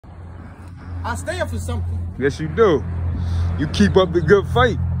I stand for something. Yes, you do. You keep up the good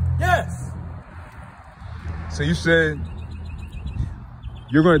fight. Yes. So you said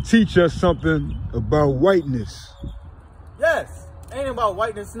you're going to teach us something about whiteness. Yes. Ain't about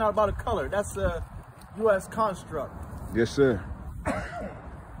whiteness. It's not about a color. That's a U.S. construct. Yes, sir.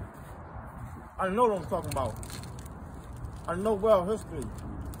 I know what I'm talking about. I know world history.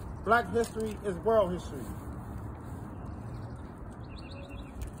 Black history is world history.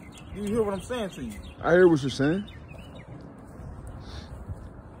 Do you hear what I'm saying to you? I hear what you're saying.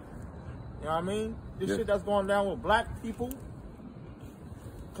 You know what I mean? This shit that's going down with black people.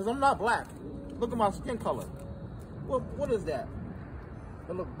 Because I'm not black. Look at my skin color. What is that?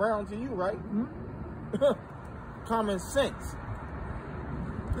 It look brown to you, right? Mm-hmm. Common sense.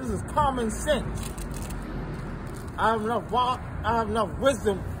 This is common sense. I have enough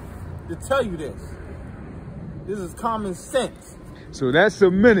wisdom to tell you this. This is common sense. So that's a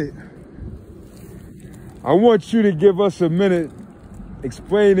minute. I want you to give us a minute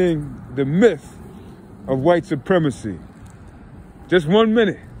explaining the myth of white supremacy. Just 1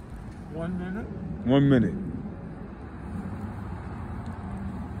 minute. 1 minute? 1 minute.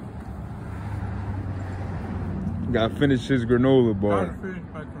 Gotta finish his granola bar. Gotta finish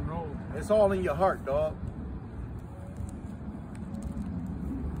my granola. It's all in your heart, dog.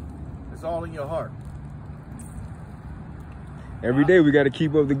 It's all in your heart. Every day we gotta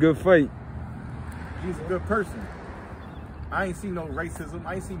keep up the good fight. He's a good person. I ain't seen no racism.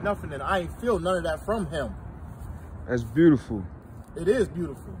 I ain't seen nothing, and I ain't feel none of that from him. That's beautiful. It is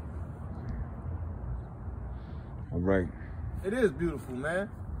beautiful. All right. It is beautiful, man.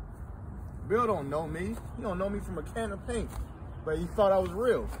 Bill don't know me. He don't know me from a can of paint, but he thought I was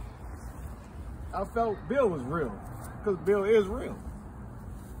real. I felt Bill was real, because Bill is real.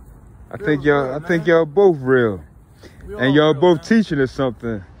 I think y'all both real. And y'all both teaching us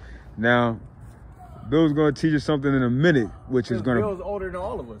something. Now, Bill's gonna teach us something in a minute, which is gonna. Bill's older than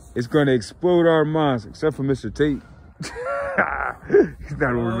all of us. It's gonna explode our minds, except for Mr. Tate. He's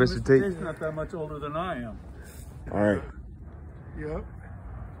not over Mr. Tate. He's not that much older than I am. All right. Yep.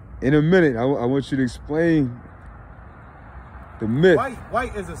 In a minute, I want you to explain the myth.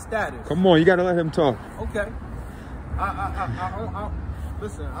 White is a status. Come on, you gotta let him talk. Okay.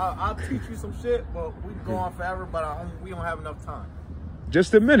 Listen, I'll teach you some shit, but we can go on forever, but we don't have enough time.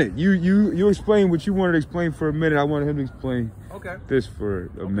 Just a minute. You explain what you wanted to explain for a minute. I wanted him to explain this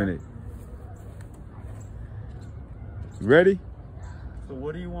for a minute. Ready? So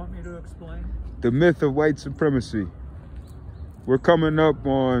what do you want me to explain? The myth of white supremacy. We're coming up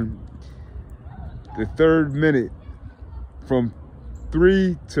on the 3rd minute from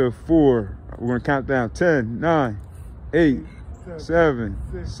 3 to 4. We're gonna count down 10, 9, 8,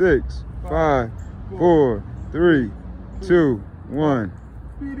 7, 6, 5, 4, 3, 2, 1.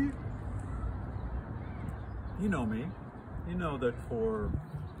 You know me. You know that for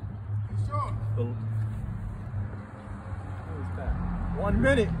the 1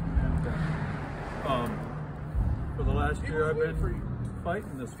 minute. And, for the last year, I've been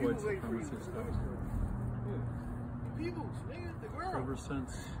fighting this white supremacy stuff. Ever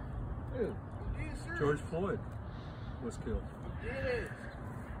since George Floyd was killed.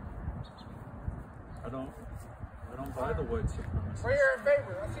 I don't buy the white supremacy. Right here in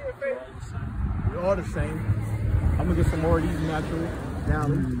favor. I see your favor. We're all the same. I'm gonna get some more of these natural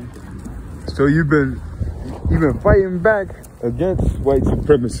down. So you've been fighting back against white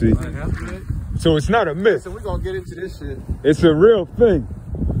supremacy. I have been. So it's not a myth. So we're gonna get into this shit. It's a real thing.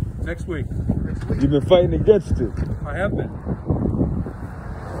 Next week. You've been fighting against it. I have been.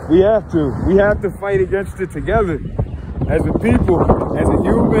 We have to. We have to fight against it together. As a people, as a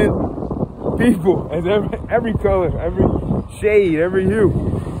human people, as every color, every shade, every hue.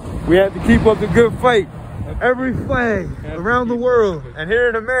 We have to keep up the good fight. Every flag around the world. And here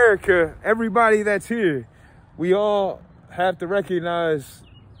in America, everybody that's here, we all have to recognize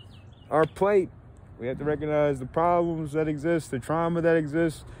our plight. We have to recognize the problems that exist, the trauma that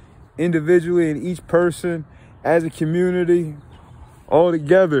exists individually in each person, as a community, all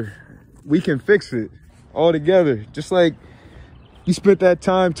together. We can fix it all together. Just like you spent that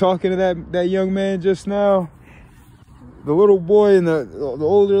time talking to that young man just now, the little boy and the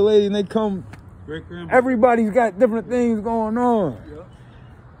older lady, and they come, everybody's got different things going on. Yep.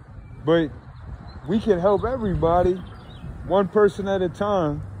 But we can help everybody, one person at a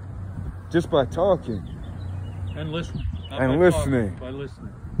time, just by talking. And listening. And listening. By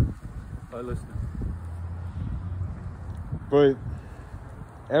listening. By listening. But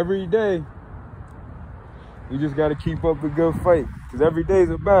every day, we just got to keep up the good fight. Because every day is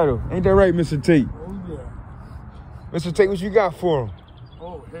a battle. Ain't that right, Mr. Tate? Oh, yeah. Mr. Tate, what you got for him?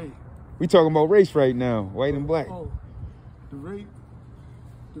 Oh, hey. We talking about race right now, white and black. Oh, the race.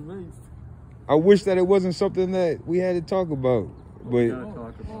 I wish that it wasn't something that we had to talk about, but We gotta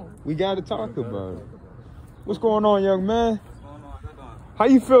talk about it. we got to talk about it. What's going on, young man? How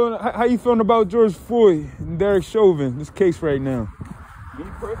you feeling? How you feeling about George Floyd and Derek Chauvin? This case right now. Me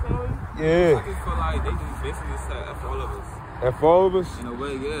personally, Yeah. I just feel like they just basically said F all of us. F all of us. In a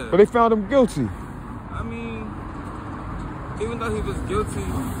way, yeah. But they found him guilty. I mean, even though he was guilty,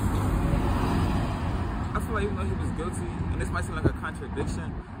 I feel like even though he was guilty, and this might seem like a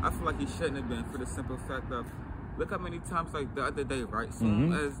contradiction, I feel like he shouldn't have been for the simple fact of, look how many times, like the other day, right?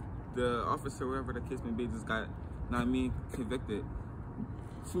 Soon as the officer, wherever the case may be, just got, convicted.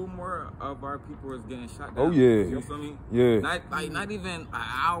 2 more of our people is getting shot down. Oh yeah. You feel me? Yeah. Not even an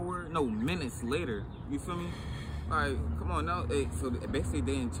hour, no, minutes later. You feel me? Like, come on now. So basically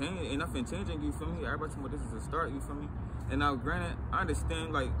they ain't changing, ain't nothing changing, you feel me? Everybody talking about this is a start, you feel me? And now granted, I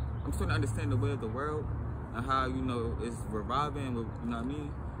understand, like, I'm starting to understand the way of the world and how, you know, it's reviving with, you know what I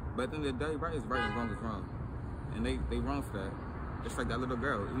mean? But at the end of the day, right is right and wrong is wrong. And they wrong for that. It's like that little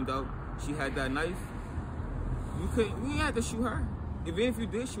girl. Even though she had that knife, you ain't had to shoot her. Even if you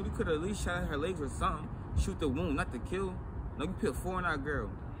did shoot, you could have at least shot at her legs or something. Shoot the wound, not the kill. No, you put 4 in that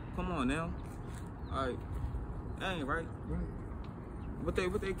girl. Come on now. Alright. That ain't right. What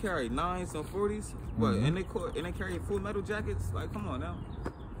they carry? 9s and 40s? What? And they carry full metal jackets? Like, come on now.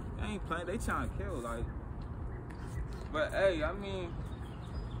 They ain't playing, they trying to kill, like. But hey, I mean,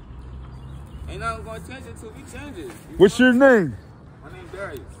 ain't nothing gonna change it until we change it. What's your name? My name's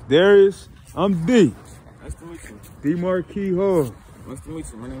Darius. Darius. I'm D. Nice to meet you. D Marquis Hall. Nice to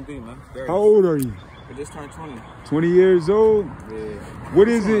meet you. My name's D, man. Darius. How old are you? I just turned 20. 20 years old? Yeah. What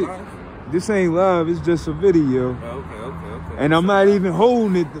is it? This ain't live, it's just a video. Oh, okay. And I'm not even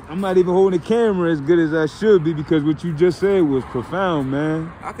holding it. I'm not even holding the camera as good as I should be because what you just said was profound, man.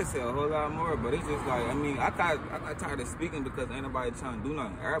 I could say a whole lot more, but it's just like, I mean, I got tired of speaking because ain't nobody trying to do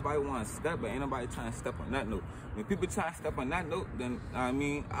nothing. Everybody want to step, but ain't nobody trying to step on that note. When people try to step on that note, then, I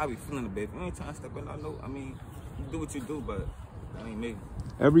mean, I'll be feeling a bit. If you ain't trying to step on that note, I mean, you do what you do, but that ain't me.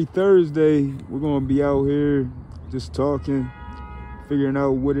 Every Thursday, we're going to be out here just talking, figuring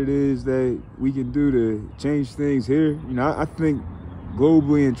out what it is that we can do to change things here. You know, I think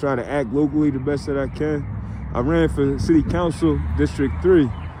globally and try to act locally the best that I can. I ran for City Council District 3,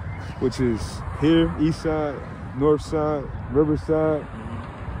 which is here, East Side, North Side, Riverside,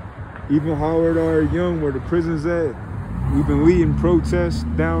 even Howard R. Young, where the prison's at. We've been leading protests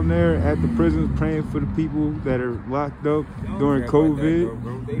down there at the prisons, praying for the people that are locked up during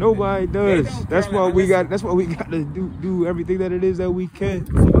COVID. Nobody does. That's why we got to do everything that it is that we can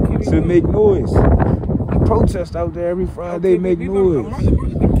to make noise. Protest out there every Friday, make noise.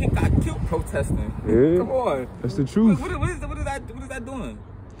 Got killed protesting. Yeah, come on. That's the truth. What is that doing?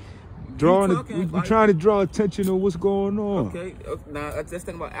 We're trying to draw attention to what's going on. Okay, now let's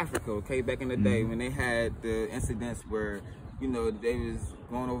think about Africa. Okay, back in the day when they had the incidents where, you know, they was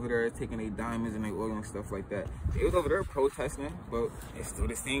going over there taking their diamonds and their oil and stuff like that. They was over there protesting, but it's still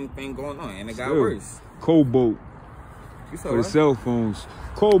the same thing going on, and it got worse. Cobalt for the cell phones.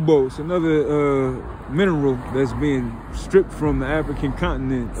 Cobalt's another mineral that's being stripped from the African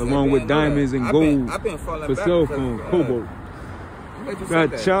continent, along with diamonds and gold for cell phones. Cobalt.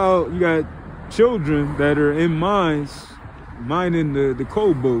 You got children that are in mines mining the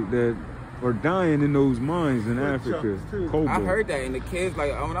cobalt that are dying in those mines in Africa. Cobalt. I heard that, and the kids,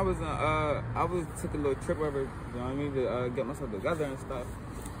 like, when I was took a little trip over, you know what I mean, to get myself together and stuff.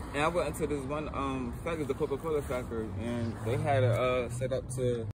 And I went into this one factory, the Coca-Cola factory, and they had it set up to